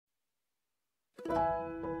Hi,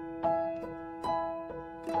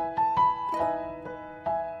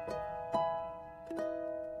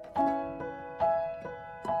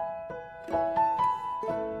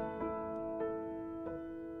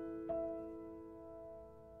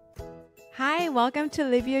 welcome to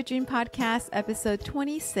Live Your Dream Podcast, episode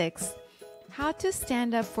 26, How to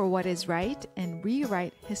Stand Up for What is Right and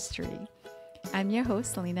Rewrite History. I'm your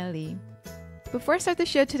host, Selena Lee. Before I start the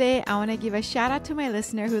show today, I want to give a shout out to my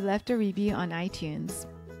listener who left a review on iTunes.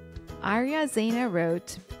 Arya Zaina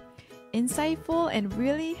wrote, insightful and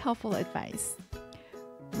really helpful advice.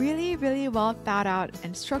 Really well thought out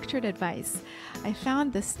and structured advice. I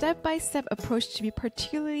found the step-by-step approach to be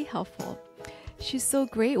particularly helpful. She's so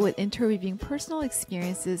great with interweaving personal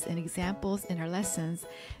experiences and examples in her lessons,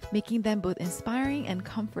 making them both inspiring and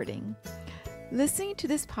comforting. Listening to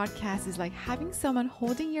this podcast is like having someone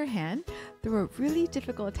holding your hand through a really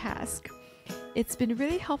difficult task. It's been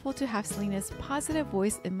really helpful to have Selena's positive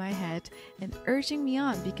voice in my head and urging me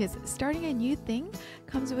on because starting a new thing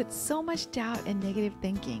comes with so much doubt and negative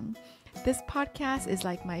thinking. This podcast is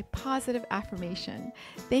like my positive affirmation.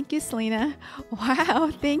 Thank you, Selena.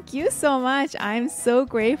 Wow, thank you so much. I'm so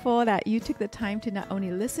grateful that you took the time to not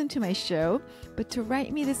only listen to my show, but to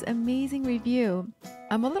write me this amazing review.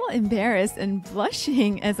 I'm a little embarrassed and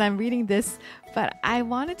blushing as I'm reading this, but I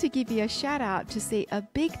wanted to give you a shout out to say a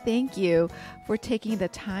big thank you for taking the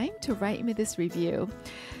time to write me this review.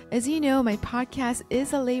 As you know, my podcast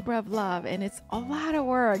is a labor of love and it's a lot of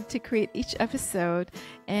work to create each episode.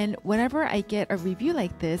 And whenever I get a review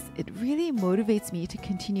like this, it really motivates me to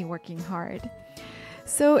continue working hard.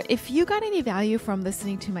 So if you got any value from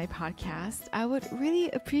listening to my podcast, I would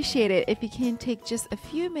really appreciate it if you can take just a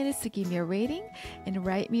few minutes to give me a rating and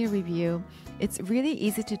write me a review. It's really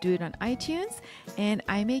easy to do it on iTunes, and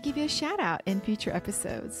I may give you a shout out in future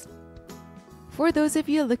episodes. For those of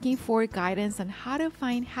you looking for guidance on how to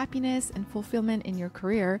find happiness and fulfillment in your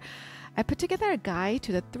career, I put together a guide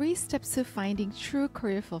to the 3 steps to finding true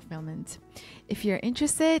career fulfillment. If you're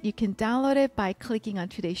interested, you can download it by clicking on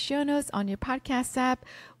today's show notes on your podcast app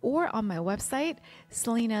or on my website,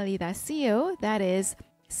 selenalee.co. That is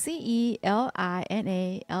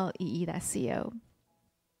CELINALEE.co.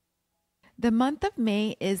 The month of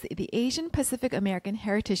May is the Asian Pacific American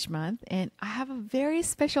Heritage Month, and I have a very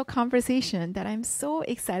special conversation that I'm so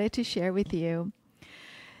excited to share with you.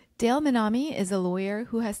 Dale Minami is a lawyer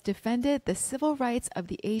who has defended the civil rights of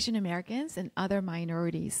the Asian Americans and other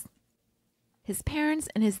minorities. His parents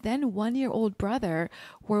and his then 1-year-old brother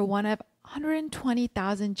were one of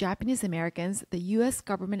 120,000 Japanese Americans the U.S.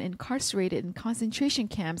 government incarcerated in concentration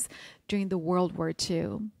camps during the World War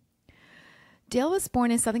II. Dale was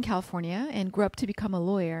born in Southern California and grew up to become a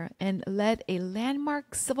lawyer and led a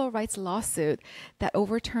landmark civil rights lawsuit that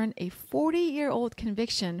overturned a 40-year-old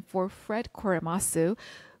conviction for Fred Korematsu,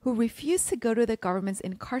 who refused to go to the government's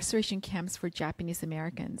incarceration camps for Japanese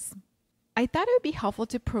Americans. I thought it would be helpful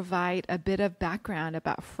to provide a bit of background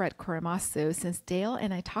about Fred Korematsu since Dale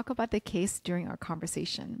and I talk about the case during our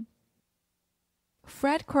conversation.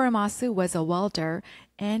 Fred Korematsu was a welder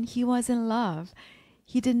and he was in love.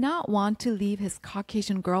 He did not want to leave his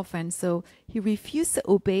Caucasian girlfriend, so he refused to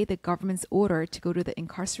obey the government's order to go to the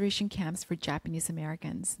incarceration camps for Japanese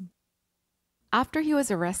Americans. After he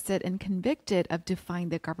was arrested and convicted of defying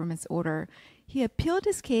the government's order, he appealed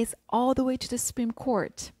his case all the way to the Supreme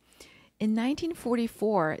Court. In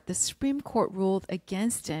 1944, the Supreme Court ruled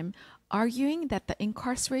against him, arguing that the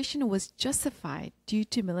incarceration was justified due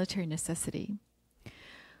to military necessity.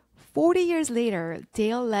 40 years later,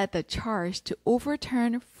 Dale led the charge to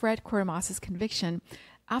overturn Fred Korematsu's conviction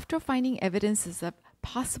after finding evidences of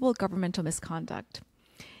possible governmental misconduct.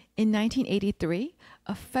 In 1983,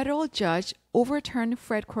 a federal judge overturned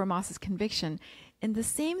Fred Korematsu's conviction in the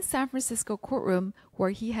same San Francisco courtroom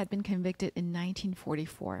where he had been convicted in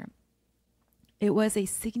 1944. It was a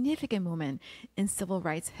significant moment in civil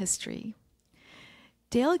rights history.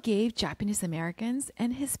 Dale gave Japanese Americans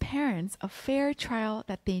and his parents a fair trial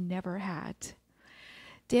that they never had.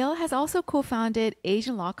 Dale has also co-founded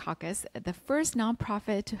Asian Law Caucus, the first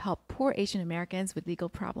nonprofit to help poor Asian Americans with legal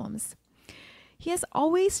problems. He has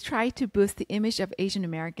always tried to boost the image of Asian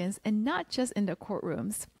Americans and not just in the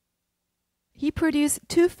courtrooms. He produced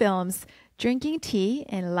 2 films, Drinking Tea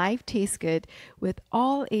and Life Tastes Good, with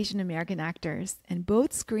all Asian American actors, and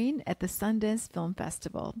both screened at the Sundance Film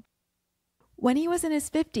Festival. When he was in his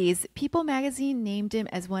 50s, People magazine named him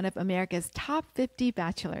as one of America's top 50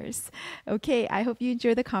 bachelors. Okay, I hope you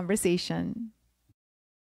enjoy the conversation.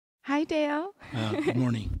 Hi, Dale. Good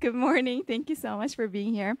morning. Good morning. Thank you so much for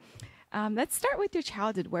being here. Let's start with your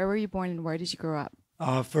childhood. Where were you born and where did you grow up?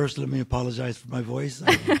 First, let me apologize for my voice.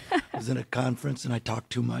 was in a conference and I talked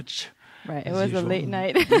too much. Right. It was a late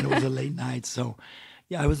night. And it was a late night. So,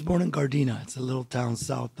 yeah, I was born in Gardena. It's a little town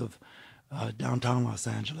south of downtown Los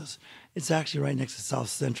Angeles. It's actually right next to South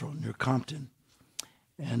Central near Compton.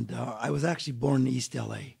 And I was actually born in East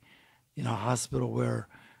LA in a hospital where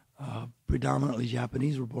predominantly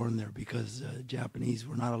Japanese were born there because Japanese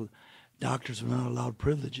were not, doctors were not allowed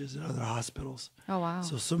privileges at other hospitals. Oh, wow.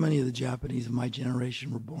 So many of the Japanese of my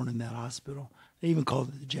generation were born in that hospital. They even called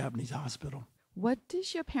it the Japanese hospital. What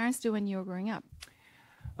did your parents do when you were growing up?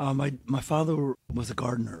 My father was a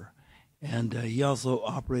gardener, and he also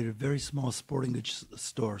operated a very small sporting goods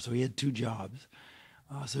store, so he had two jobs.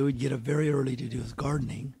 So he would get up very early to do his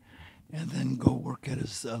gardening and then go work at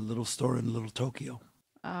his little store in Little Tokyo.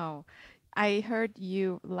 Oh, I heard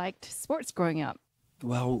you liked sports growing up.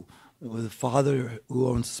 Well, with a father who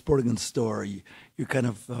owns a sporting goods store, you're kind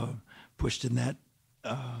of pushed in that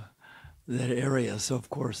area. So, of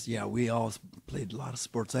course, yeah, we all played a lot of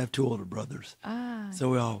sports. I have two older brothers, so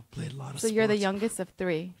we all played a lot of sports. So you're the youngest of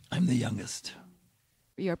three. I'm the youngest.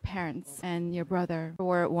 Your parents and your brother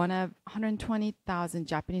were one of 120,000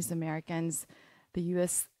 Japanese Americans the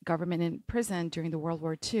U.S. government imprisoned during the World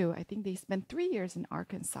War II. I think they spent 3 years in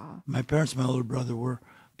Arkansas. My parents and my older brother were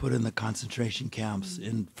put in the concentration camps,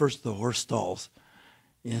 in first the horse stalls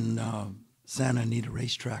in Santa Anita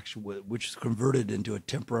Racetrack, which was converted into a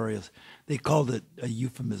temporary, they called it a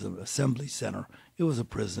euphemism, assembly center. It was a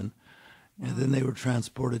prison. Wow. And then they were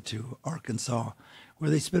transported to Arkansas, where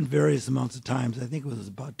they spent various amounts of times. I think it was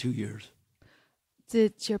about 2 years.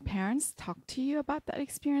 Did your parents talk to you about that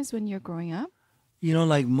experience when you were growing up? You know,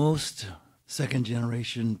 like most second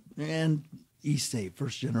generation and East State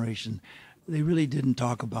first generation, they really didn't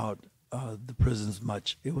talk about the prisons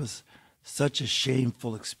much. It was such a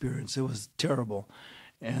shameful experience. It was terrible.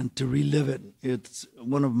 And to relive it, it's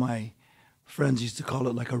one of my friends used to call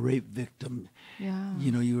it like a rape victim. Yeah.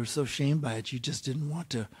 You know, you were so shamed by it, you just didn't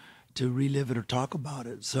want to relive it or talk about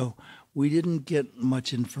it. So we didn't get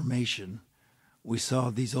much information. We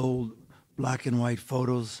saw these old black and white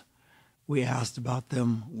photos. We asked about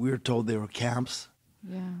them. We were told they were camps.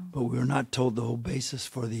 Yeah. But we were not told the whole basis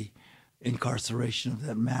for the incarceration of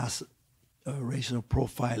that mass racial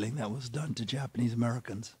profiling that was done to Japanese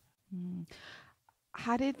Americans.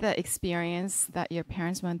 How did the experience that your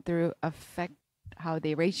parents went through affect how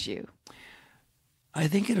they raised you? I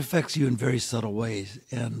think it affects you in very subtle ways.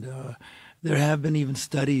 And there have been even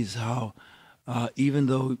studies how even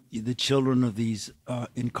though the children of these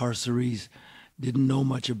incarcerees didn't know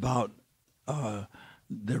much about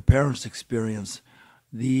their parents' experience,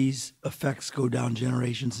 these effects go down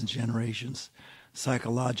generations and generations,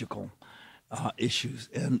 psychological issues.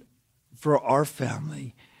 And for our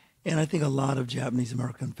family, and I think a lot of Japanese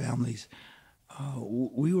American families,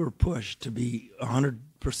 we were pushed to be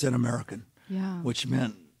 100% American, which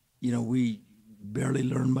meant, you know, we barely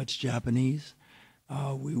learned much Japanese.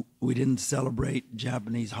 We didn't celebrate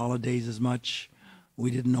Japanese holidays as much.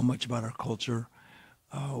 We didn't know much about our culture.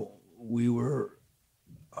 We were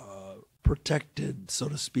protected, so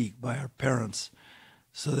to speak, by our parents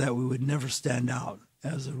so that we would never stand out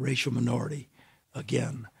as a racial minority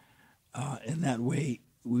again. In that way,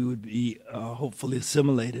 we would be hopefully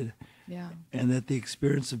assimilated, and that the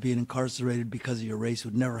experience of being incarcerated because of your race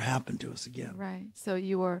would never happen to us again. Right. So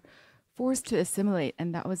you were forced to assimilate,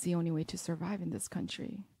 and that was the only way to survive in this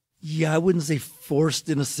country. Yeah, I wouldn't say forced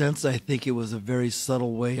in a sense. I think it was a very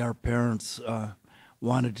subtle way our parents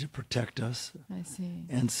wanted to protect us. I see.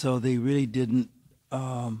 And so they really didn't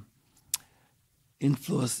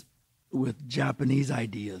influence with Japanese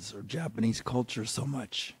ideas or Japanese culture so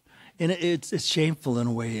much. And it's shameful in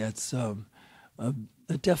a way. It's a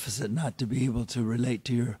deficit not to be able to relate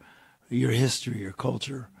to your history, your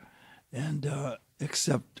culture, and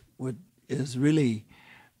accept what is really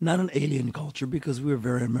not an alien culture because we're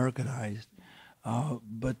very Americanized,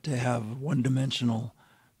 but to have one-dimensional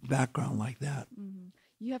background like that. Mm-hmm.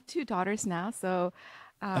 You have two daughters now, so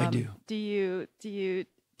I do. Do you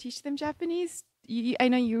teach them Japanese? I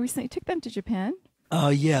know you recently took them to Japan.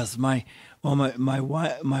 Yes, my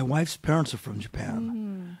wife's parents are from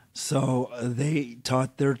Japan, so they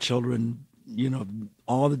taught their children, you know,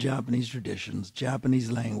 all the Japanese traditions,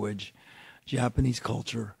 Japanese language, Japanese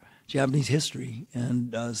culture, Japanese history,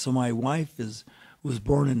 and so my wife was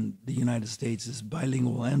born in the United States, is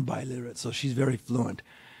bilingual and biliterate, so she's very fluent,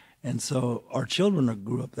 and so our children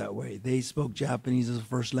grew up that way. They spoke Japanese as a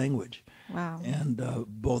first language. Wow! And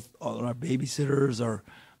both our babysitters are.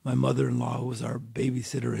 My mother-in-law, who was our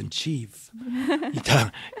babysitter in chief,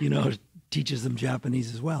 you know, teaches them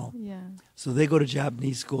Japanese as well. Yeah. So they go to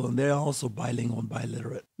Japanese school, and they're also bilingual and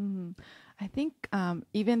biliterate. Mm-hmm. I think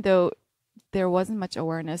even though there wasn't much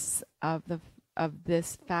awareness of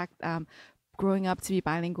this fact, growing up to be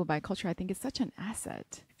bilingual, bicultural, I think it's such an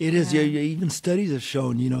asset. It is. Yeah. Even studies have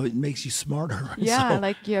shown, it makes you smarter. Yeah, So,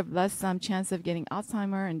 like you have less chance of getting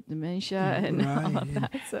Alzheimer and dementia and all right. of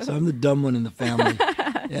that. So I'm the dumb one in the family,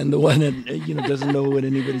 and the one that doesn't know what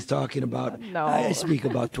anybody's talking about. No. I speak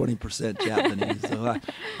about 20% Japanese, so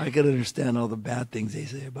I can understand all the bad things they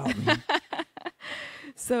say about me.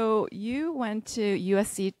 So you went to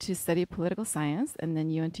USC to study political science, and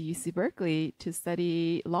then you went to UC Berkeley to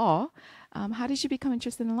study law. How did you become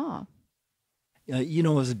interested in law?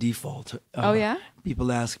 As a default. Oh, yeah?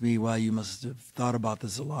 People ask me, well, you must have thought about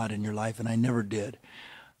this a lot in your life, and I never did.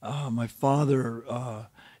 My father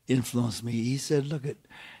influenced me. He said, look at,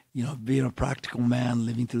 being a practical man,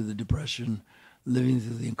 living through the Depression, living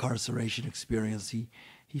through the incarceration experience,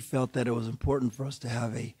 he felt that it was important for us to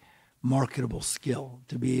have a marketable skill,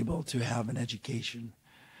 to be able to have an education.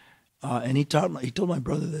 And he told my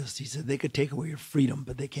brother this. He said, they could take away your freedom,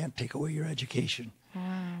 but they can't take away your education.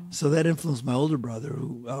 Wow. So that influenced my older brother,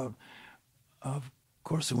 who, of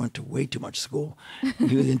course, who went to way too much school.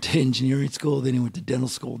 He was into engineering school, then he went to dental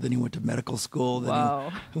school, then he went to medical school, then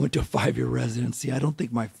Wow. he went to a 5-year residency. I don't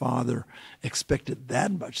think my father expected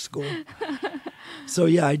that much school. So,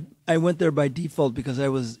 yeah, I went there by default because I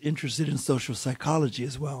was interested in social psychology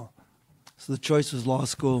as well. So the choice was law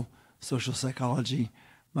school, social psychology.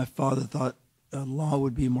 My father thought law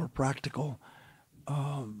would be a more practical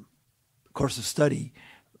course of study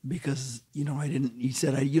because, he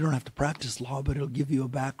said, you don't have to practice law, but it'll give you a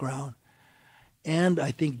background. And I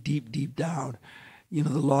think deep down, the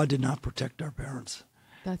law did not protect our parents.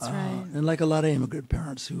 That's right. And like a lot of immigrant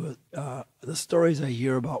parents who, the stories I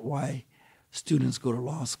hear about why students go to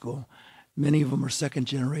law school, many of them are second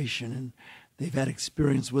generation and they've had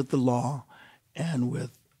experience with the law and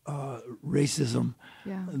with racism,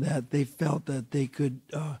 Yeah. that they felt that they could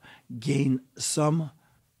gain some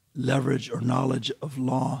leverage or knowledge of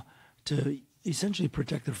law to essentially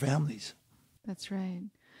protect their families. That's right.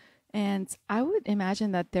 And I would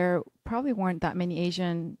imagine that there probably weren't that many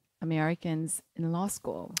Asian Americans in law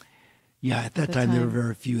school. Yeah, at that time there were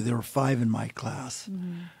very few. There were 5 in my class.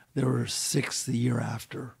 Mm-hmm. There were 6 the year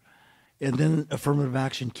after. And then affirmative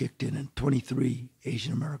action kicked in, and 23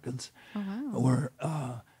 Asian Americans were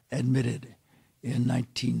admitted in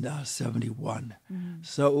 1971. Mm-hmm.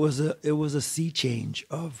 So it was a sea change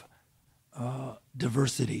of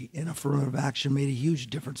diversity, and affirmative action made a huge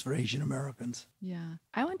difference for Asian Americans. Yeah,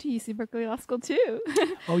 I went to UC Berkeley Law School too.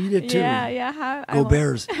 Oh, you did too? Yeah. Go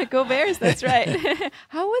Bears! Go Bears! That's right.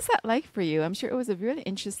 How was that like for you? I'm sure it was a really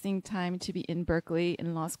interesting time to be in Berkeley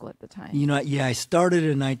in law school at the time. I started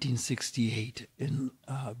in 1968 in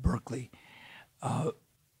Berkeley.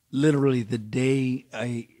 Literally the day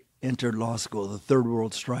I entered law school, the Third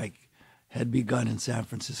World Strike had begun in San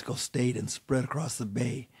Francisco State and spread across the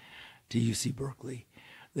Bay to UC Berkeley.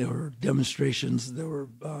 There were demonstrations, there were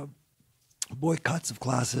boycotts of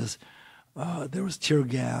classes, there was tear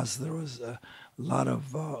gas, there was a lot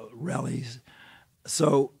of rallies.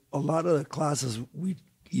 So a lot of the classes we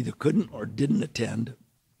either couldn't or didn't attend.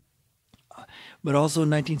 But also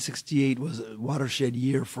 1968 was a watershed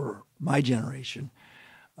year for my generation.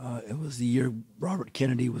 It was the year Robert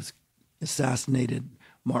Kennedy was assassinated,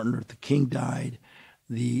 Martin Luther King died,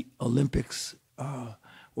 the Olympics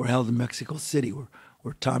were held in Mexico City,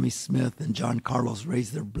 where Tommy Smith and John Carlos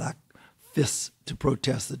raised their black fists to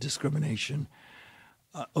protest the discrimination.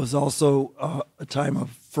 It was also a time of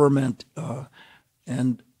ferment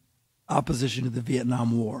and opposition to the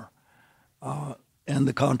Vietnam War and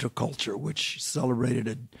the counterculture, which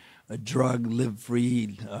celebrated a drug, live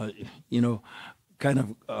free,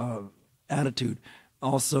 kind of attitude.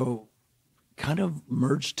 Also kind of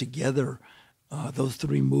merged together. Those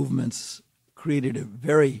 3 movements created a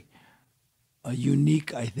very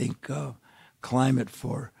unique, I think, climate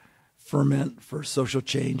for ferment, for social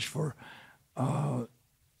change, for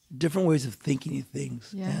different ways of thinking of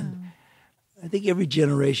things. Yeah. And I think every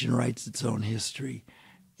generation writes its own history,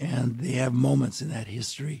 and they have moments in that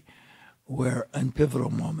history and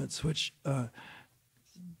pivotal moments, which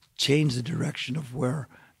change the direction of where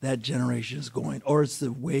that generation is going, or it's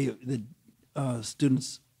the way that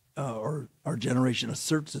students or our generation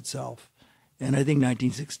asserts itself. And I think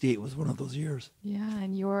 1968 was one of those years. Yeah,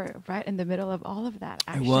 and you were right in the middle of all of that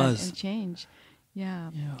action and change.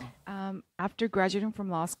 Yeah. After graduating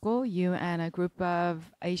from law school, you and a group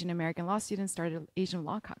of Asian American law students started Asian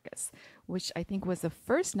Law Caucus, which I think was the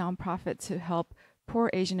first nonprofit to help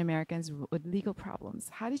poor Asian Americans with legal problems.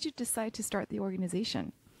 How did you decide to start the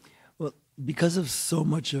organization? Well, because of so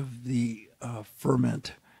much of the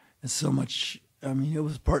ferment and so much. I mean, it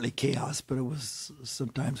was partly chaos, but it was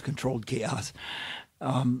sometimes controlled chaos.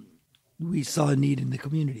 We saw a need in the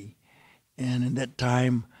community, and in that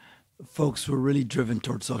time, folks were really driven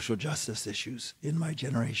toward social justice issues in my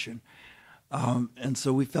generation. And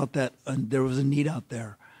so we felt that there was a need out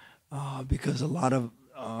there because a lot of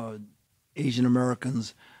Asian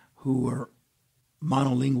Americans who were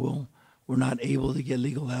monolingual were not able to get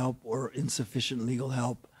legal help or insufficient legal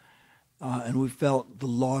help. And we felt the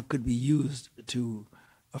law could be used to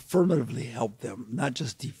affirmatively help them, not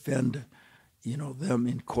just defend them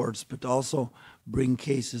in courts, but also bring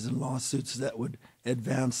cases and lawsuits that would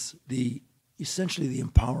advance essentially the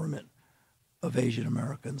empowerment of Asian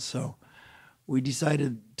Americans. So we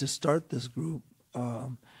decided to start this group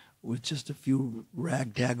with just a few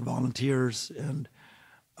ragtag volunteers, and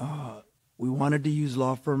we wanted to use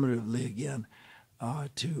law affirmatively again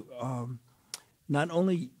to not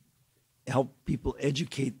only help people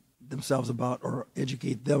educate themselves about or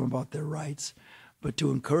educate them about their rights, but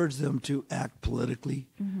to encourage them to act politically,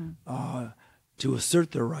 to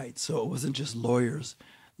assert their rights. So it wasn't just lawyers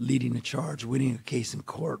leading a charge, winning a case in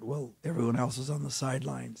court while everyone else was on the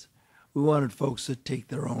sidelines. We wanted folks to take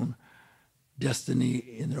their own destiny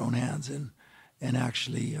in their own hands and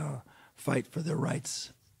actually fight for their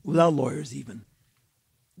rights without lawyers even.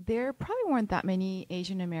 There probably weren't that many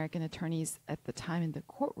Asian American attorneys at the time in the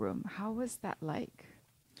courtroom. How was that like?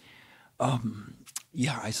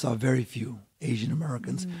 Yeah, I saw very few Asian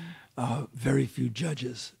Americans, very few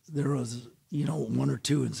judges. There was, one or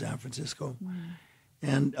two in San Francisco.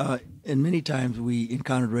 And many times we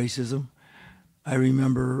encountered racism. I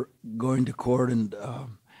remember going to court and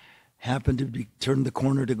happened to be turned the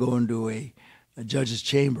corner to go into a judge's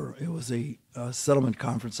chamber. It was a settlement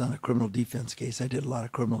conference on a criminal defense case. I did a lot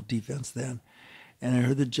of criminal defense then. And I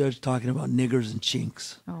heard the judge talking about niggers and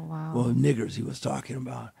chinks. Oh, wow. Well, niggers he was talking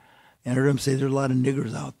about. And I heard him say there's a lot of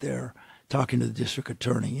niggers out there talking to the district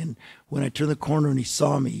attorney. And when I turned the corner and he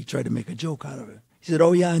saw me, he tried to make a joke out of it. He said,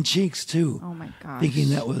 "Oh yeah, and chinks too." Oh my gosh. Thinking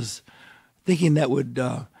that would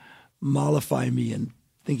mollify me and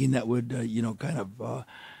thinking that would kind of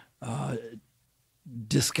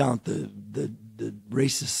discount the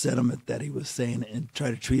racist sentiment that he was saying and try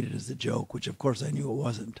to treat it as a joke, which of course I knew it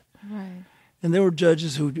wasn't. Right. And there were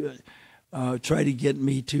judges who tried to get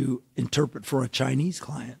me to interpret for a Chinese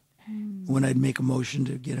client. When I'd make a motion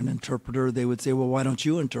to get an interpreter, they would say, "Well, why don't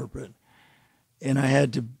you interpret?" And I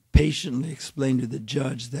had to patiently explain to the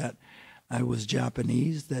judge that I was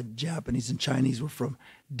Japanese, that Japanese and Chinese were from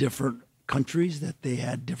different countries, that they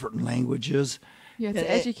had different languages. You had to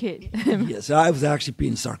educate him. Yes, I was actually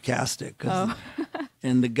being sarcastic.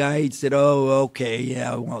 And the guy said, "Oh, okay,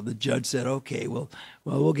 yeah." Well, the judge said, "Okay, well,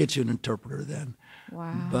 we'll get you an interpreter then."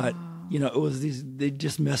 Wow. But, it was they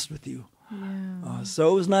just messed with you. Yeah.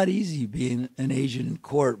 So it was not easy being an Asian in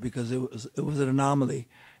court because it was an anomaly.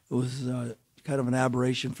 It was kind of an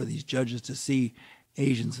aberration for these judges to see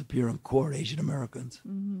Asians appear in court, Asian Americans.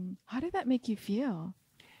 Mm-hmm. How did that make you feel?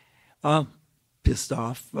 Pissed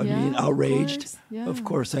off. I mean, outraged. Of course. Of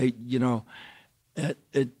course,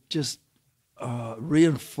 it just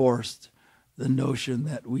reinforced the notion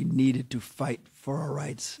that we needed to fight for our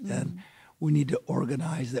rights and we need to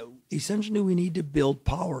organize, that essentially we need to build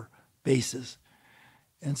power bases.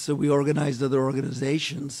 And so we organized other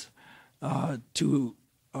organizations to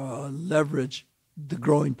leverage the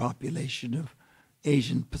growing population of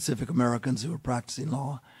Asian Pacific Americans who are practicing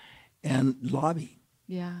law and lobby.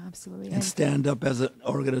 Yeah, absolutely. And stand up as an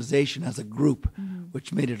organization, as a group,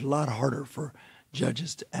 which made it a lot harder for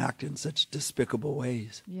judges to act in such despicable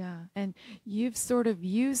ways. Yeah, and you've sort of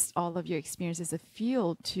used all of your experience as a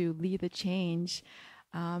field to lead the change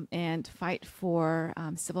and fight for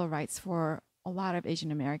civil rights for a lot of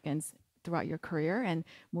Asian Americans throughout your career. And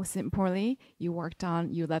most importantly, you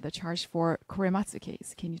led the charge for Korematsu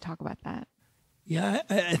case. Can you talk about that? Yeah,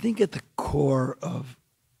 I think at the core of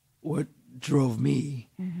what drove me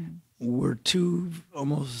were two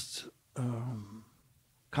almost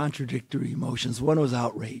contradictory emotions. One was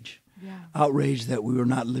outrage. Yeah. Outrage that we were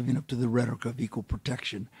not living up to the rhetoric of equal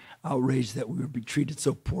protection. Outrage that we were being treated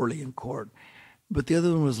so poorly in court. But the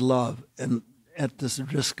other one was love. And at this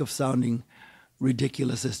risk of sounding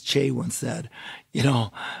ridiculous, as Che once said,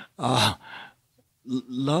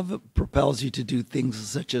 love propels you to do things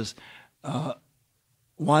such as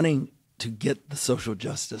wanting to get the social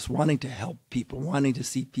justice, wanting to help people, wanting to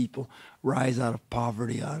see people rise out of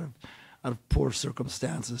poverty, out of poor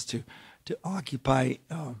circumstances, to occupy,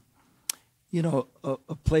 a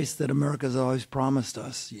place that America has always promised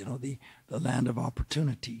us, the land of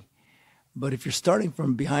opportunity. But if you're starting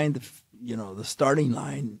from behind the starting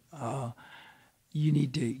line, you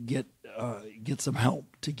need to get some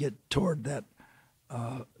help to get toward that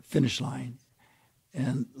finish line.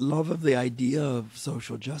 And love of the idea of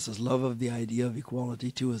social justice, love of the idea of equality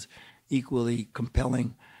too, is equally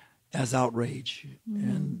compelling as outrage.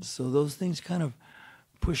 And so those things kind of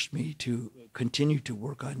pushed me to continue to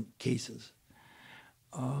work on cases.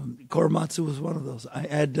 Korematsu was one of those. I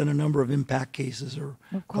had done a number of impact cases or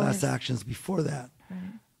class actions before that.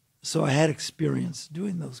 Right. So I had experience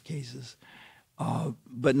doing those cases,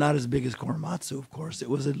 but not as big as Korematsu, of course. It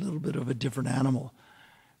was a little bit of a different animal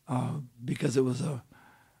because it was a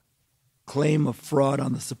claim of fraud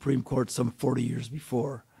on the Supreme Court some 40 years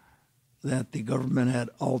before, that the government had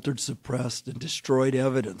altered, suppressed, and destroyed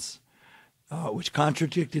evidence, which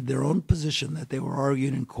contradicted their own position that they were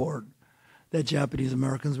arguing in court that Japanese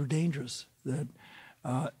Americans were dangerous, that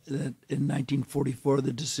in 1944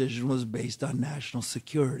 the decision was based on national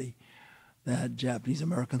security, that Japanese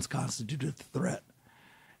Americans constituted a threat,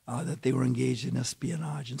 that they were engaged in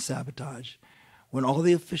espionage and sabotage, when all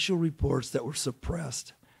the official reports that were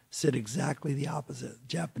suppressed said exactly the opposite.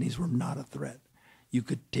 Japanese were not a threat. You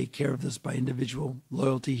could take care of this by individual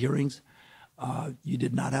loyalty hearings. You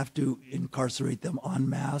did not have to incarcerate them en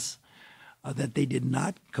masse, that they did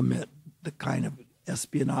not commit the kind of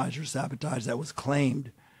espionage or sabotage that was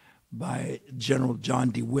claimed by General John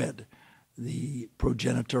DeWitt, the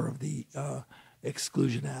progenitor of the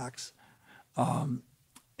Exclusion Acts, and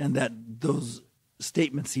that those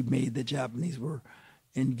statements he made that Japanese were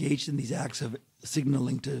engaged in these acts of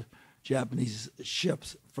signaling to Japanese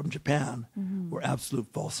ships from Japan were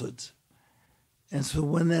absolute falsehoods. And so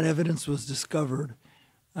when that evidence was discovered,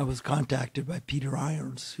 I was contacted by Peter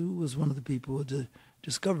Irons, who was one of the people who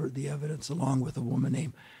discovered the evidence, along with a woman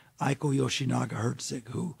named Aiko Yoshinaga Herzig,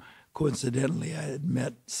 who coincidentally I had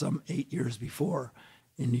met some 8 years before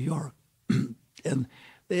in New York. And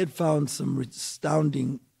they had found some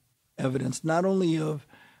astounding evidence, not only of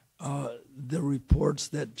the reports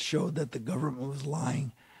that showed that the government was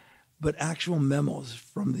lying, but actual memos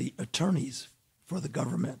from the attorneys for the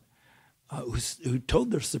government who told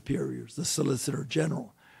their superiors, the Solicitor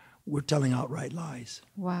General, were telling outright lies.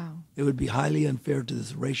 Wow. It would be highly unfair to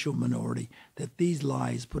this racial minority that these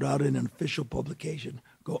lies put out in an official publication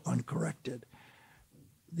go uncorrected.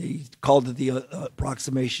 They called it the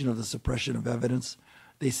approximation of the suppression of evidence.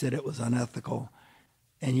 They said it was unethical.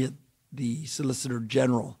 And yet the Solicitor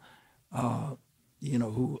General,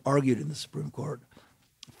 who argued in the Supreme Court,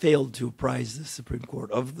 failed to apprise the Supreme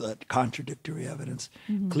Court of that contradictory evidence,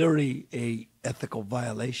 clearly a ethical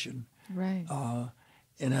violation. Right.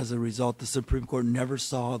 And as a result, the Supreme Court never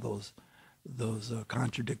saw those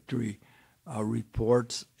contradictory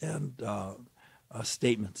reports and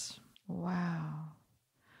statements. Wow.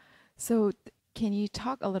 So can you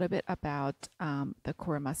talk a little bit about the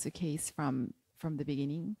Korematsu case from the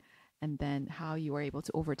beginning, and then how you were able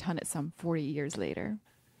to overturn it some 40 years later?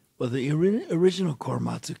 Well, the original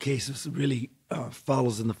Korematsu case was really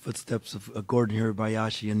follows in the footsteps of Gordon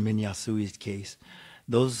Hirabayashi and Min Yasui's case.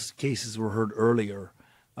 Those cases were heard earlier,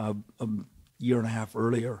 a year and a half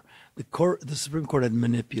earlier. The Supreme Court had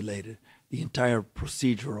manipulated the entire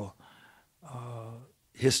procedural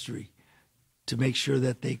history to make sure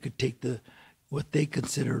that they could take what they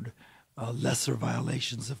considered lesser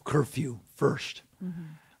violations of curfew first.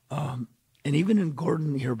 And even in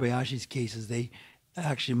Gordon Hirabayashi's cases, they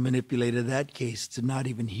actually manipulated that case to not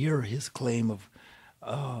even hear his claim of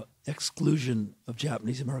exclusion of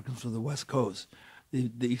Japanese Americans from the West Coast,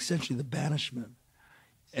 essentially the banishment.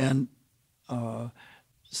 And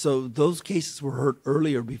so those cases were heard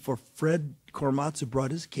earlier before Fred Korematsu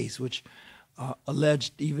brought his case, which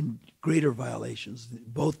alleged even greater violations,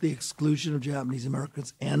 both the exclusion of Japanese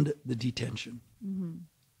Americans and the detention.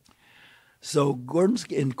 So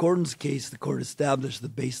in Gordon's case, the court established the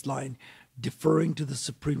baseline, deferring to the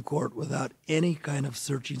Supreme Court without any kind of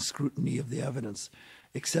searching scrutiny of the evidence,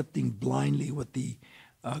 accepting blindly what the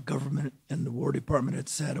government and the War Department had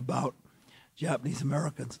said about Japanese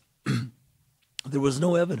Americans. There was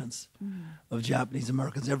no evidence of Japanese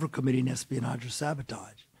Americans ever committing espionage or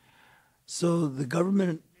sabotage. So the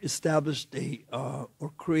government established or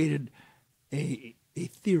created a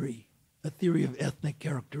theory of ethnic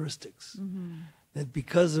characteristics, that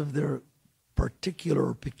because of their particular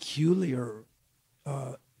or peculiar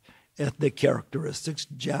ethnic characteristics,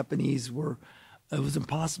 Japanese it was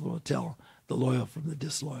impossible to tell the loyal from the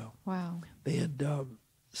disloyal. Wow. They had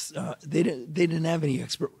they didn't have any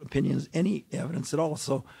expert opinions, any evidence at all.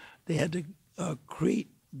 So they had to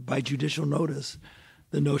create by judicial notice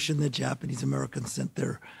the notion that Japanese Americans sent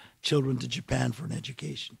their children to Japan for an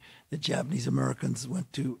education, that Japanese Americans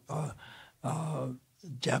went to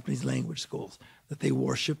Japanese language schools, that they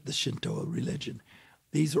worship the Shinto religion.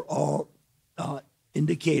 These are all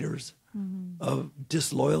indicators of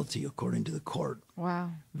disloyalty, according to the court.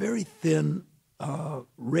 Wow. Very thin,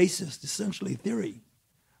 racist, essentially, theory.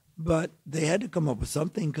 But they had to come up with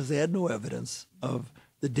something because they had no evidence of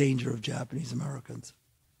the danger of Japanese Americans.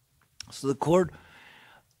 So the court,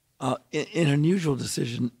 in an unusual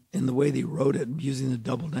decision in the way they wrote it, using the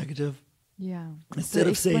double negative. Yeah. Instead so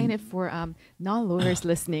of saying, explain it for non-lawyers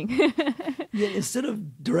listening. yeah, instead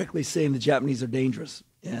of directly saying the Japanese are dangerous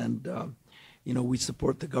and we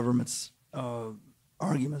support the government's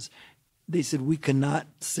arguments, they said we cannot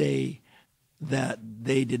say that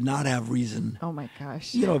they did not have reason. Oh my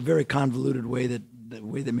gosh. A very convoluted way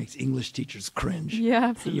that makes English teachers cringe. Yeah,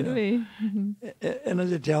 absolutely. And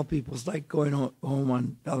as I tell people, it's like going home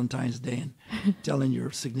on Valentine's Day and telling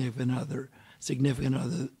your significant other,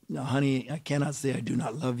 no, honey, I cannot say I do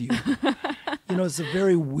not love you. It's a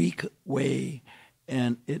very weak way,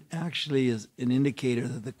 and it actually is an indicator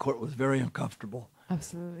that the court was very uncomfortable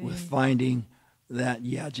Absolutely. with finding that,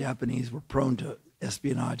 Japanese were prone to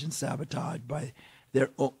espionage and sabotage by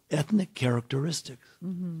their ethnic characteristics.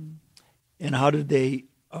 Mm-hmm. And how did they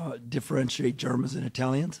differentiate Germans and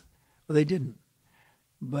Italians? Well, they didn't.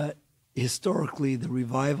 But historically, the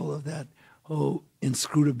revival of that whole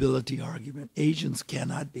inscrutability argument, Asians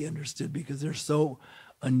cannot be understood because they're so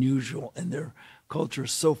unusual and their culture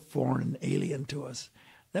is so foreign and alien to us.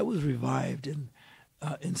 That was revived and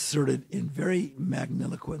inserted in very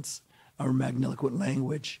magniloquent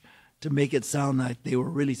language to make it sound like they were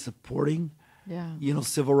really supporting,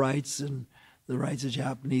 civil rights and the rights of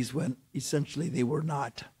Japanese when essentially they were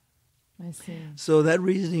not. I see. So that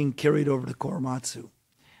reasoning carried over to Korematsu.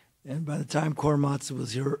 And by the time Korematsu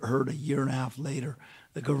was heard a year and a half later,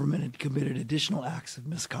 the government had committed additional acts of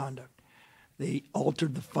misconduct. They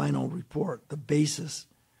altered the final report, the basis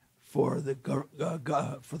for the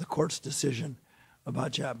court's decision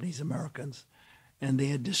about Japanese Americans. And they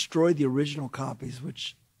had destroyed the original copies,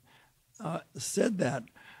 which said that,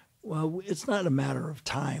 well, it's not a matter of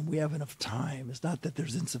time. We have enough time. It's not that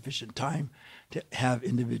there's insufficient time to have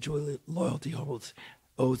individual loyalty oaths.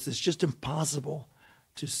 It's just impossible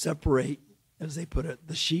to separate, as they put it,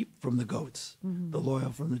 the sheep from the goats, the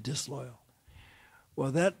loyal from the disloyal.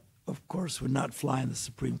 Well, that, of course, would not fly in the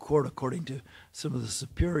Supreme Court, according to some of the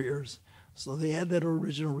superiors. So they had that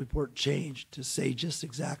original report changed to say just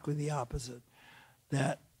exactly the opposite,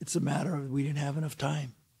 that it's a matter of we didn't have enough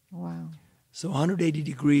time. Wow. So 180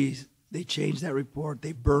 degrees, they changed that report.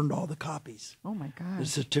 They burned all the copies. Oh, my God. The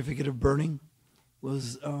certificate of burning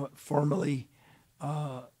was formally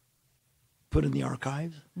put in the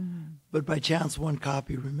archives. Mm-hmm. But by chance, one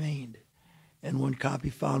copy remained. And one copy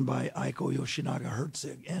found by Aiko Yoshinaga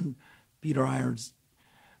Herzig and Peter Irons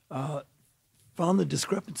found the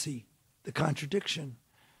discrepancy, the contradiction.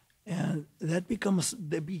 And that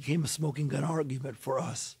became a smoking gun argument for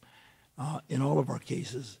us in all of our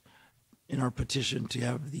cases, in our petition to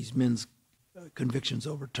have these men's convictions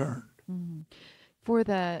overturned. Mm-hmm. For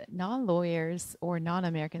the non-lawyers or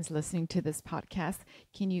non-Americans listening to this podcast,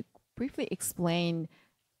 can you briefly explain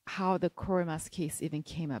how the Korematsu case even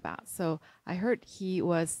came about? So I heard he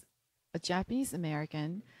was a Japanese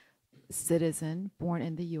American citizen born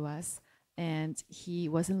in the U.S., and he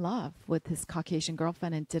was in love with his Caucasian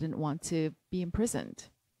girlfriend and didn't want to be imprisoned.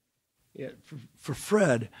 Yeah, for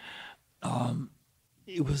Fred,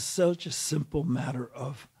 it was such a simple matter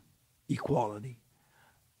of equality.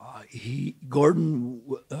 Gordon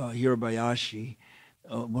Hirabayashi,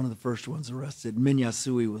 one of the first ones arrested,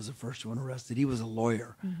 Minyasui was the first one arrested. He was a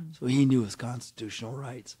lawyer, so he knew his constitutional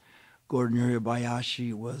rights. Gordon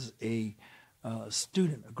Hirabayashi was a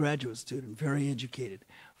student, a graduate student, very educated.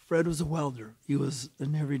 Fred was a welder. He was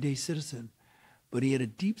an everyday citizen, but he had a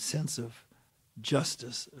deep sense of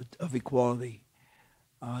justice, of equality.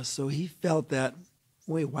 So he felt that,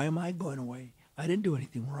 wait, why am I going away? I didn't do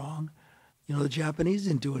anything wrong. The Japanese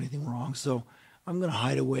didn't do anything wrong, so I'm going to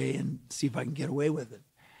hide away and see if I can get away with it,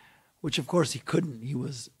 which, of course, he couldn't. He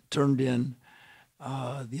was turned in.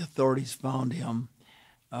 The authorities found him.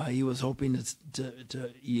 He was hoping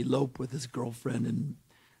to elope with his girlfriend and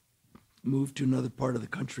move to another part of the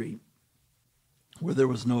country where there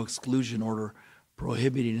was no exclusion order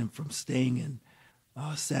prohibiting him from staying in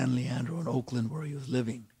San Leandro in Oakland where he was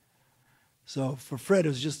living. So for Fred, it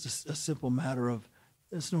was just a simple matter of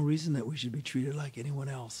there's no reason that we should be treated like anyone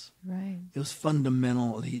else. Right. It was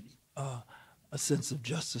fundamentally a sense of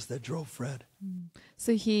justice that drove Fred.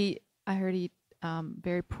 So I heard he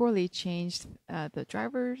very poorly changed the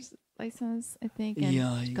driver's license, I think,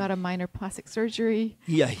 and got a minor plastic surgery.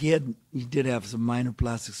 Yeah, he did have some minor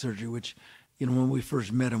plastic surgery, which when we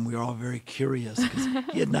first met him, we were all very curious because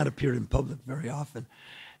he had not appeared in public very often.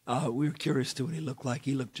 We were curious to what he looked like.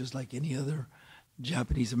 He looked just like any other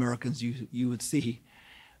Japanese Americans you would see.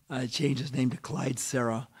 Changed his name to Clyde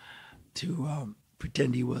Sarah to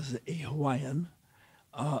pretend he was a Hawaiian.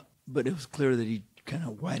 But it was clear that he kind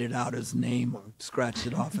of whited out his name or scratched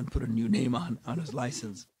it off and put a new name on his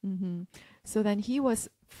license. Mm-hmm. So then he was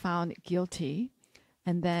found guilty,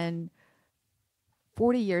 and then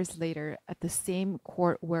 40 years later, at the same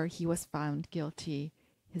court where he was found guilty,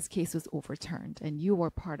 his case was overturned, and you were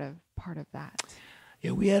part of that.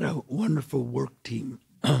 Yeah, we had a wonderful work team.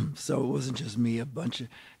 So it wasn't just me.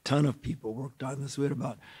 Ton of people worked on this. We had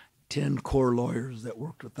about 10 core lawyers that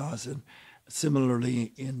worked with us, and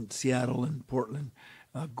similarly in Seattle and Portland,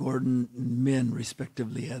 Gordon and Min,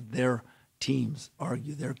 respectively, had their teams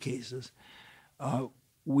argue their cases.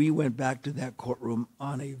 We went back to that courtroom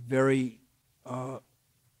on a very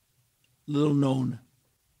little-known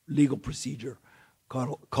legal procedure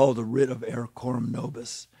called a writ of error coram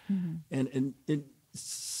nobis. Mm-hmm. And it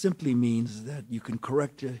simply means that you can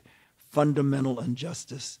correct a fundamental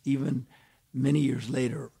injustice even many years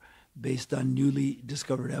later based on newly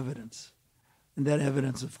discovered evidence. And that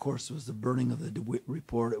evidence, of course, was the burning of the DeWitt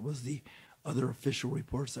report. It was the other official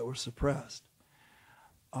reports that were suppressed.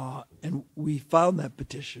 And we filed that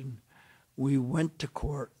petition. We went to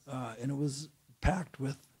court, and it was packed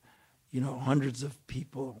with, hundreds of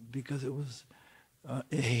people because it was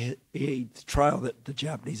a trial that the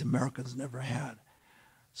Japanese Americans never had.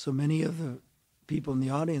 So many of the people in the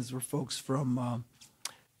audience were folks from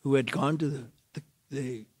who had gone to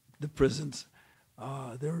the prisons.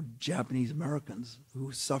 There were Japanese Americans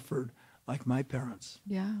who suffered like my parents.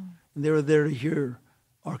 Yeah. And they were there to hear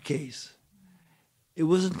our case. It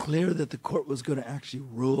wasn't clear that the court was going to actually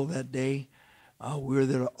rule that day. We were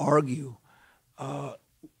there to argue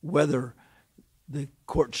whether the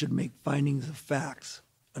court should make findings of facts.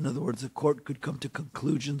 In other words, the court could come to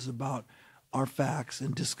conclusions about our facts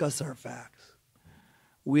and discuss our facts.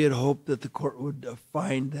 We had hoped that the court would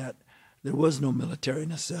find that there was no military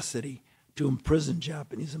necessity to imprison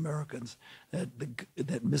Japanese Americans,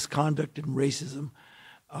 that misconduct and racism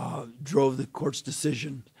drove the court's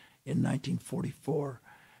decision in 1944,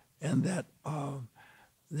 and that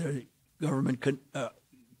the government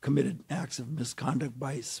committed acts of misconduct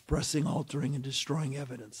by suppressing, altering, and destroying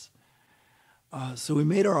evidence. So we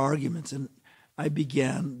made our arguments, and I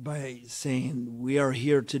began by saying we are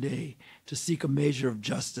here today to seek a measure of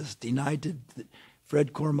justice denied to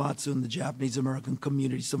Fred Korematsu and the Japanese American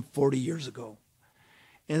community some 40 years ago.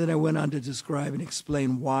 And then I went on to describe and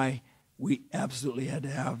explain why we absolutely had to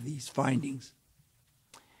have these findings.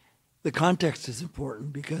 The context is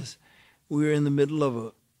important because we were in the middle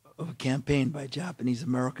of a campaign by Japanese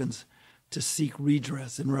Americans to seek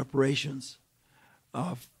redress and reparations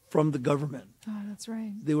from the government. Oh, that's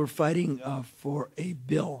right. They were fighting for a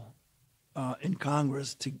bill in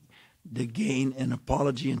Congress to gain an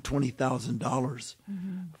apology and $20,000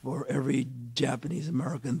 for every Japanese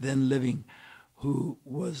American then living who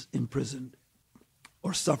was imprisoned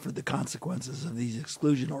or suffered the consequences of these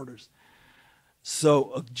exclusion orders.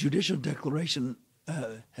 So a judicial declaration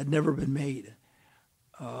had never been made.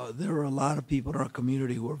 There were a lot of people in our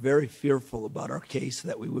community who were very fearful about our case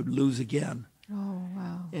that we would lose again. Oh,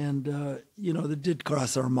 wow. And, that did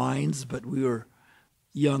cross our minds, but we were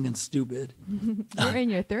young and stupid. You're in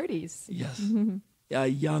your 30s. Yes.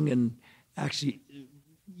 Young and actually,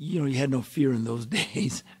 you had no fear in those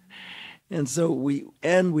days. And so we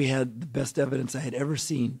had the best evidence I had ever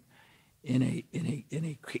seen in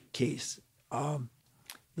a case,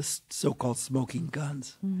 the so-called smoking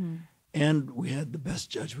guns. Mm-hmm. And we had the best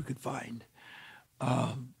judge we could find,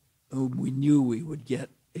 whom we knew we would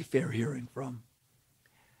get a fair hearing from.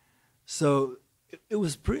 So it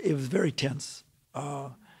was very tense.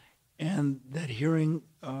 And that hearing,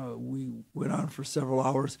 we went on for several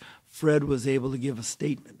hours. Fred was able to give a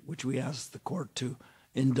statement, which we asked the court to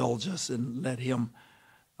indulge us and let him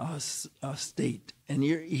state. And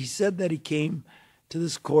he said that he came to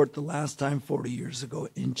this court the last time 40 years ago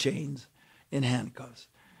in chains, in handcuffs,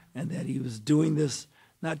 and that he was doing this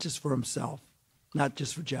not just for himself, not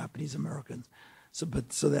just for Japanese Americans,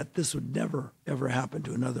 but so that this would never, ever happen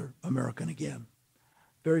to another American again.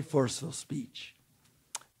 Very forceful speech.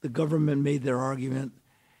 The government made their argument,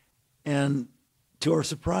 and to our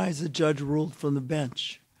surprise, the judge ruled from the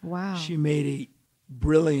bench. Wow. She made a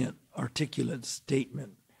brilliant, articulate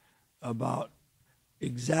statement about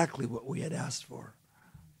exactly what we had asked for.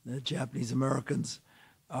 The Japanese Americans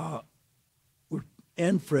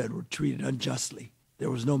and Fred were treated unjustly. There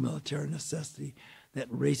was no military necessity. That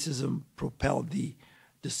racism propelled the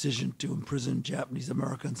decision to imprison Japanese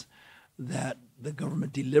Americans that the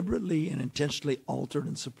government deliberately and intentionally altered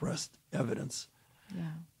and suppressed evidence.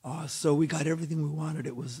 Yeah. So we got everything we wanted.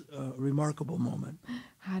 It was a remarkable moment.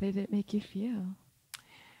 How did it make you feel?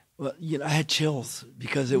 Well, I had chills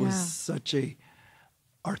because it was such a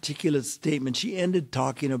articulate statement. She ended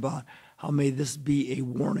talking about how may this be a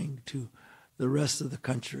warning to the rest of the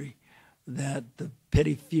country that the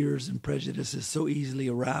petty fears and prejudices so easily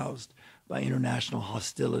aroused by international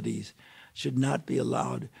hostilities should not be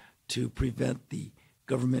allowed to prevent the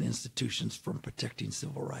government institutions from protecting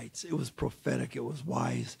civil rights. It was prophetic, it was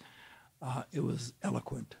wise, it was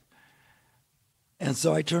eloquent. And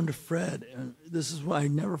so I turned to Fred, and this is why I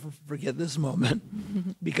never forget this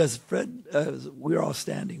moment, because Fred, we were all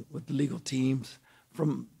standing with the legal teams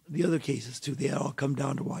from the other cases too. They had all come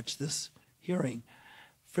down to watch this hearing.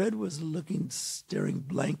 Fred was staring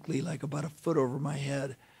blankly, like about a foot over my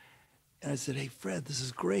head. And I said, "Hey, Fred, this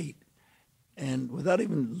is great." And without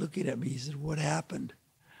even looking at me, he said, "What happened?"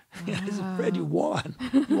 Wow. I said, "Fred, you won.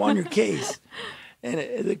 You won your case." And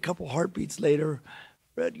a couple heartbeats later,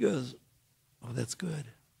 Fred goes, "Oh, that's good.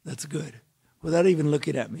 That's good," without even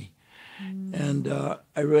looking at me. And I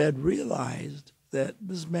had realized that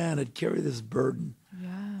this man had carried this burden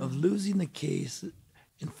of losing the case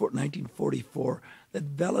in 1944 that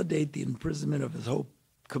validated the imprisonment of his whole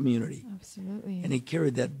community. Absolutely. And he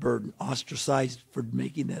carried that burden, ostracized for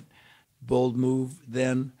making that bold move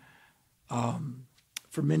then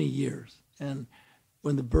for many years. And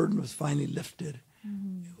when the burden was finally lifted,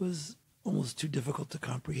 it was almost too difficult to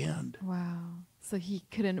comprehend. Wow. So he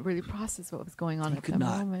couldn't really process what was going on at the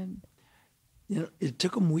moment. It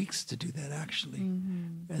took him weeks to do that, actually.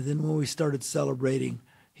 And then when we started celebrating,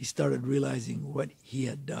 he started realizing what he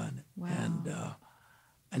had done. Wow.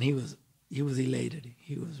 And he was elated.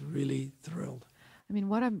 He was really thrilled. I mean,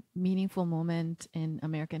 what a meaningful moment in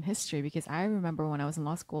American history, because I remember when I was in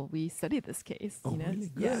law school, we studied this case. Oh, really?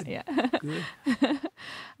 Good. Yeah. Good.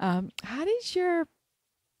 How did your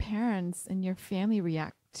parents and your family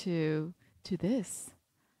react to this?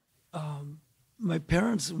 My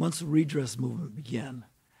parents, once the redress movement began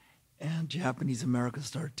and Japanese Americans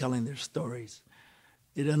started telling their stories,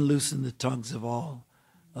 it unloosened the tongues of a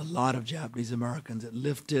lot of Japanese Americans. It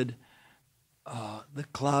lifted the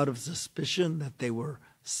cloud of suspicion that they were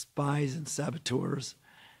spies and saboteurs.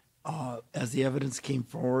 As the evidence came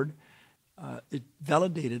forward, it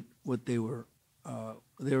validated what they were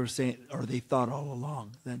saying, or they thought all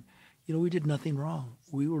along, that we did nothing wrong.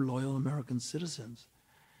 We were loyal American citizens.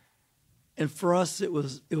 And for us, it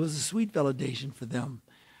was a sweet validation for them,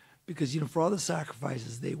 because for all the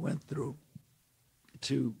sacrifices they went through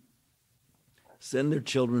to send their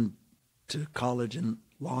children to college and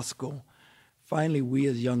law school, finally we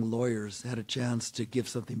as young lawyers had a chance to give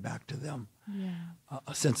something back to them,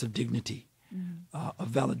 a sense of dignity, a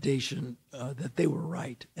validation that they were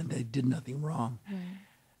right and they did nothing wrong. Right.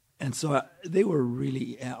 And so they were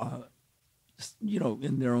really,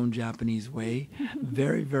 in their own Japanese way,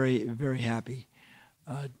 very, very, very happy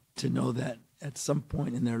to know that at some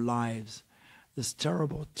point in their lives, this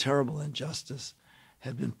terrible, terrible injustice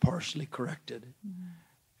had been partially corrected.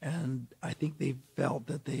 And I think they felt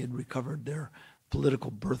that they had recovered their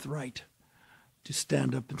political birthright to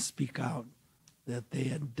stand up and speak out, that they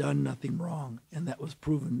had done nothing wrong. And that was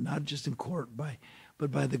proven not just in court,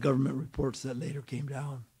 but by the government reports that later came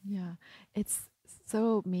down. Yeah, it's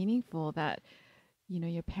so meaningful that,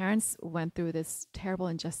 your parents went through this terrible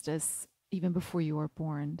injustice even before you were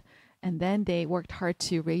born. And then they worked hard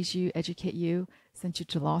to raise you, educate you, sent you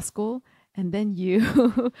to law school. And then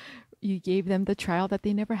you gave them the trial that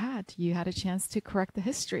they never had. You had a chance to correct the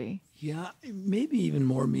history. Yeah, maybe even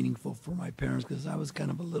more meaningful for my parents, because I was kind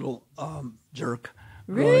of a little jerk.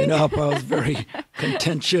 Really? Growing up, I was very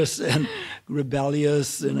contentious and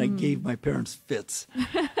rebellious, and I gave my parents fits.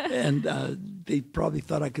 And they probably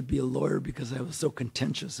thought I could be a lawyer because I was so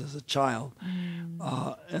contentious as a child.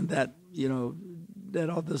 And that, that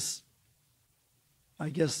all this, I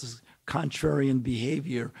guess, this contrarian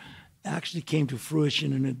behavior actually came to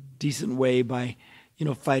fruition in a decent way by,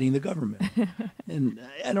 fighting the government. And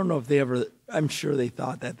I don't know if I'm sure they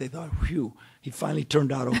thought that. They thought, whew, he finally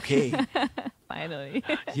turned out okay. Finally.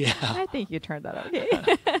 Yeah. I think you turned out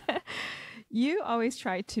okay. You always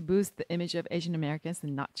try to boost the image of Asian Americans,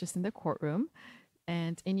 and not just in the courtroom.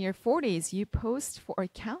 And in your 40s, you posed for a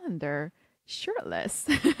calendar shirtless.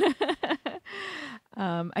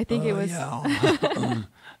 I think it was... Yeah.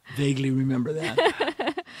 Vaguely remember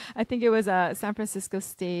that. I think it was a San Francisco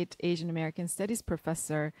State Asian American Studies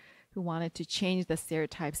professor who wanted to change the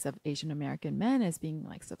stereotypes of Asian American men as being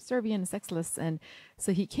like subservient and sexless. And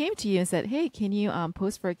so he came to you and said, "Hey, can you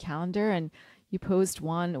pose for a calendar?" And you posed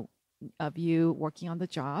one of you working on the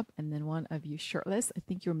job and then one of you shirtless. I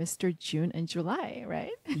think you're Mr. June and July, right?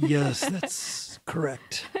 Yes, that's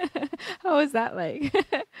correct. How was that like?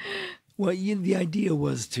 Well, the idea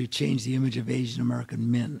was to change the image of Asian American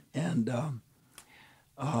men. And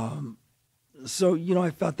so, I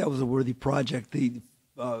felt that was a worthy project. The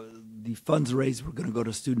funds raised were going to go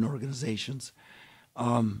to student organizations.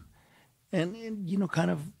 And,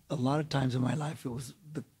 kind of a lot of times in my life, it was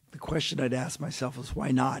the question I'd ask myself was,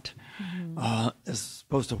 why not? As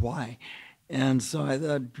opposed to why. And so I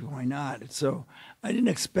thought, why not? So I didn't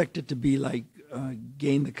expect it to be like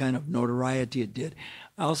gain the kind of notoriety it did.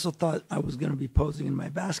 I also thought I was going to be posing in my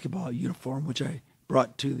basketball uniform, which I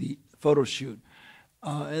brought to the photo shoot.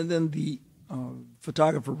 And then the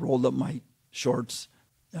photographer rolled up my shorts,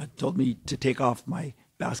 told me to take off my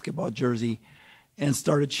basketball jersey, and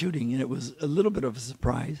started shooting. And it was a little bit of a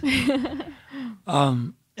surprise.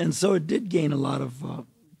 And so it did gain a lot of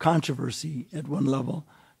controversy at one level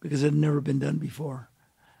because it had never been done before.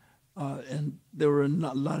 And there were a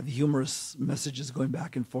lot of humorous messages going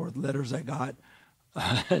back and forth, letters I got,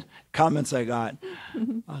 comments I got.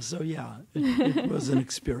 So, yeah, it was an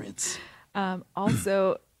experience.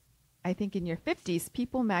 Also, I think in your 50s,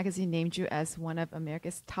 People magazine named you as one of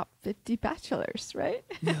America's top 50 bachelors, right?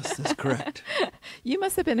 Yes, that's correct. You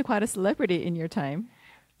must have been quite a celebrity in your time.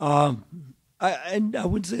 I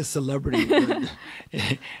wouldn't say a celebrity.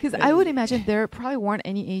 Because I would imagine there probably weren't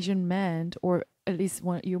any Asian men, or at least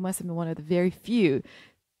you must have been one of the very few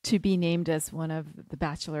to be named as one of the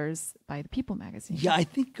bachelors by the People magazine. Yeah, I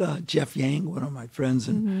think Jeff Yang, one of my friends,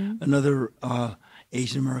 and another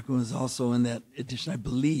Asian American was also in that edition, I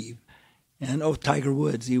believe. And Tiger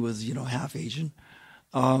Woods, he was, half Asian.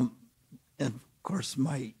 And of course,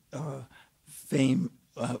 my fame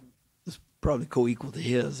was probably co-equal to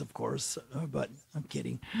his, of course, but I'm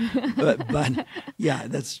kidding. but yeah,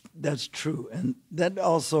 that's true. And that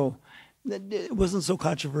also, it wasn't so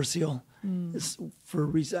controversial for a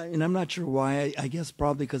reason. And I'm not sure why. I guess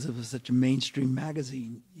probably because it was such a mainstream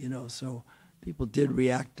magazine, so people did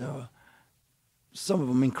react, some of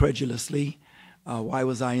them incredulously. Why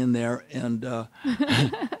was I in there? And I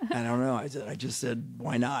don't know. I just said,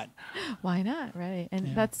 why not? Why not? Right.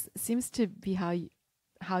 And that seems to be how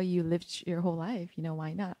you lived your whole life.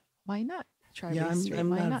 Why not? Why not try race straight? I'm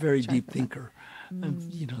Why not a very deep that? thinker. I'm,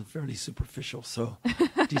 fairly superficial. So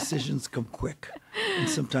decisions come quick and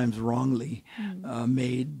sometimes wrongly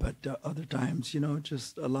made, but other times, it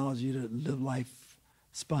just allows you to live life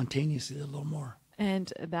spontaneously a little more.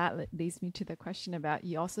 And that leads me to the question about,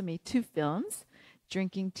 you also made 2 films,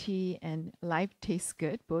 Drinking Tea and Life Tastes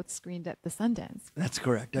Good, both screened at the Sundance. That's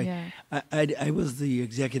correct. Yeah. I was the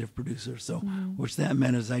executive producer, so which that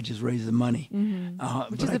meant is I just raised the money.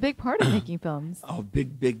 Which is a big part of making films. Oh,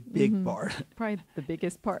 big part. Probably the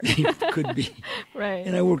biggest part. It could be. Right.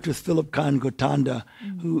 And I worked with Philip Khan Gotanda,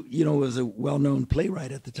 who, was a well-known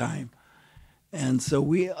playwright at the time. And so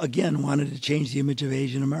we, again, wanted to change the image of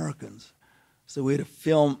Asian Americans. So we had a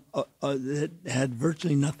film that had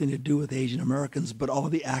virtually nothing to do with Asian Americans, but all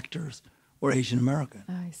the actors were Asian American.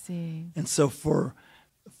 I see. And so for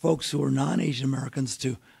folks who are non-Asian Americans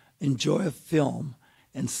to enjoy a film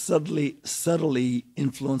and subtly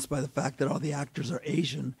influenced by the fact that all the actors are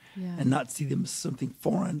Asian and not see them as something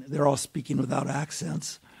foreign, they're all speaking without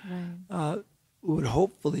accents, would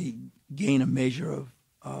hopefully gain a measure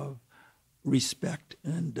of respect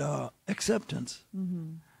and acceptance.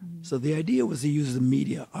 So the idea was to use the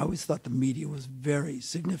media. I always thought the media was very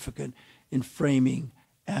significant in framing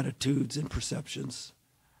attitudes and perceptions,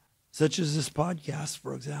 such as this podcast,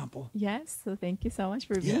 for example. Yes, so thank you so much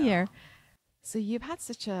for being here. So you've had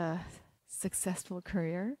such a successful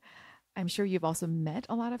career. I'm sure you've also met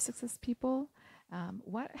a lot of success people.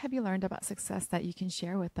 What have you learned about success that you can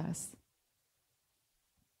share with us?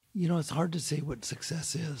 It's hard to say what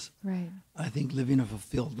success is. Right. I think living a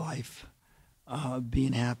fulfilled life,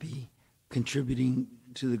 being happy, contributing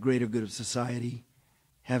to the greater good of society,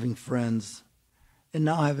 having friends, and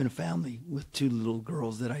now having a family with 2 little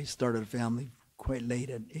girls that I started a family quite late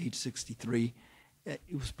at age 63. It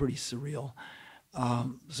was pretty surreal.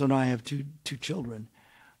 So now I have two children.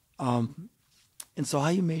 And so how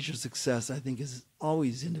you measure success, I think, is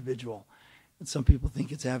always individual. And some people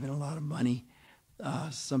think it's having a lot of money.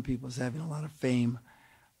 Some people it's having a lot of fame.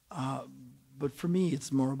 But for me,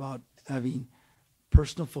 it's more about having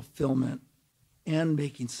personal fulfillment and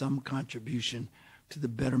making some contribution to the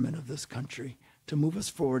betterment of this country to move us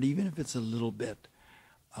forward, even if it's a little bit.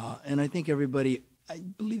 And I think everybody, I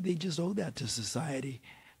believe they just owe that to society,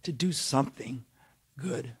 to do something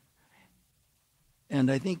good. And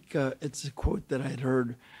I think it's a quote that I'd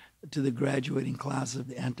heard to the graduating class of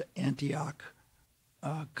the Antioch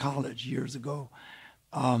College years ago.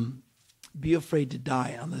 Be afraid to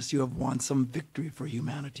die unless you have won some victory for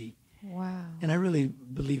humanity. Wow. And I really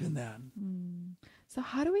believe in that. So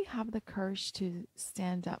how do we have the courage to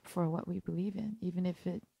stand up for what we believe in, even if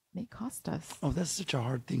it may cost us? Oh, that's such a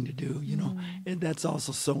hard thing to do, you know. And that's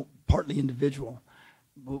also so partly individual.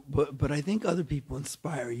 But I think other people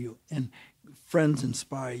inspire you, and friends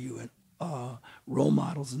inspire you, and role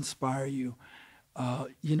models inspire you.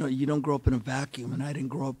 You know, you don't grow up in a vacuum, and I didn't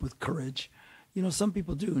grow up with courage. You know, some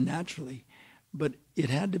people do naturally, but it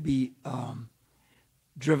had to be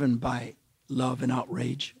driven by love and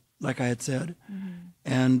outrage, like I had said,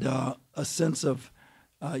 and a sense of,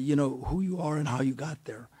 you know, who you are and how you got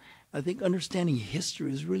there. I think understanding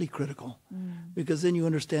history is really critical because then you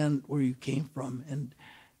understand where you came from. And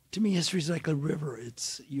to me, history is like a river.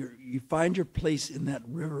 It's you find your place in that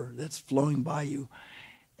river that's flowing by you,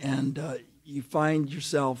 and you find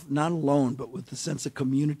yourself not alone, but with a sense of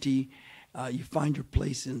community. You find your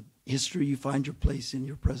place in history. You find your place in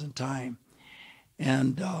your present time,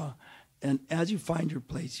 and as you find your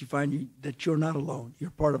place, you find that you're not alone.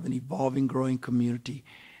 You're part of an evolving, growing community,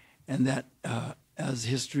 and that as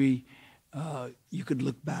history, you could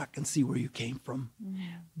look back and see where you came from,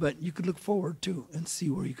 but you could look forward too and see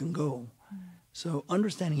where you can go. So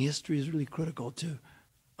understanding history is really critical to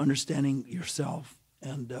understanding yourself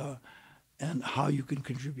and how you can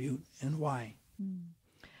contribute and why.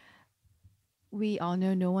 We all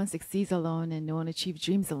know no one succeeds alone and no one achieves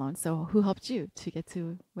dreams alone. So who helped you to get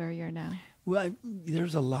to where you're now? Well,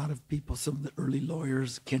 there's a lot of people, some of the early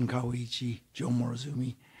lawyers, Ken Kawiichi, Joe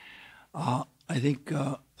Morozumi. I think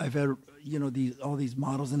I've had, you know, all these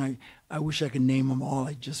models, and I wish I could name them all.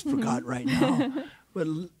 I just forgot right now. But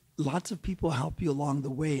lots of people help you along the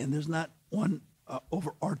way, and there's not one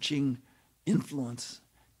overarching influence.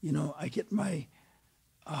 You know, I get my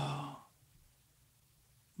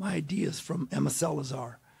ideas from Emma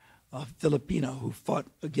Salazar, a Filipino who fought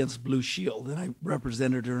against Blue Shield, and I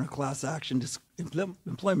represented her in a class action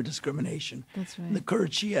employment discrimination. That's right. And the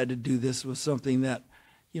courage she had to do this was something that,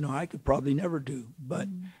 you know, I could probably never do, but,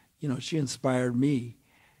 you know, she inspired me.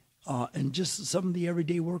 And just some of the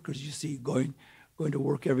everyday workers you see going to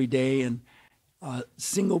work every day, and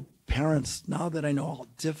single parents, now that I know how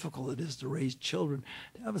difficult it is to raise children,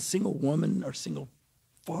 to have a single woman or single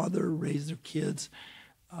father raise their kids,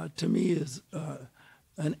 to me is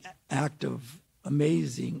an act of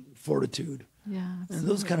amazing fortitude. Yeah, absolutely. And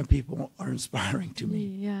those kind of people are inspiring to me.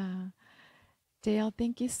 Yeah. Dale,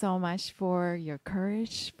 thank you so much for your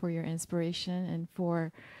courage, for your inspiration, and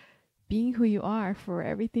for being who you are, for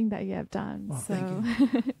everything that you have done. Well, so thank you.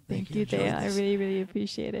 thank you, Dale. I really, really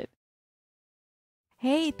appreciate it.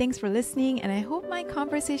 Hey, thanks for listening, and I hope my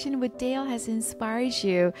conversation with Dale has inspired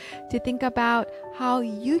you to think about how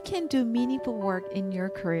you can do meaningful work in your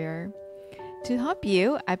career. To help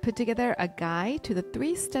you, I put together a guide to the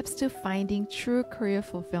 3 steps to finding true career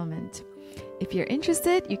fulfillment. If you're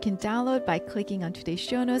interested, you can download by clicking on today's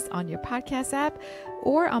show notes on your podcast app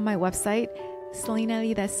or on my website,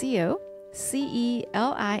 selinale.co, CELINALE.co.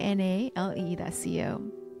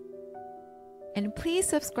 And please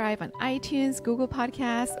subscribe on iTunes, Google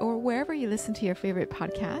Podcasts, or wherever you listen to your favorite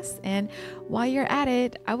podcasts. And while you're at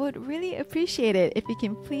it, I would really appreciate it if you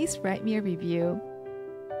can please write me a review.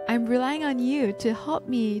 I'm relying on you to help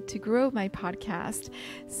me to grow my podcast.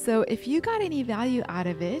 So if you got any value out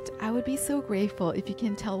of it, I would be so grateful if you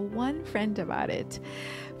can tell one friend about it.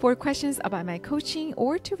 For questions about my coaching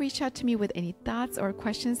or to reach out to me with any thoughts or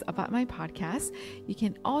questions about my podcast, you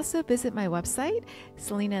can also visit my website,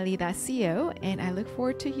 selinale.co, and I look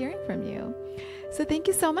forward to hearing from you. So thank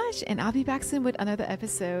you so much, and I'll be back soon with another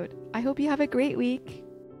episode. I hope you have a great week.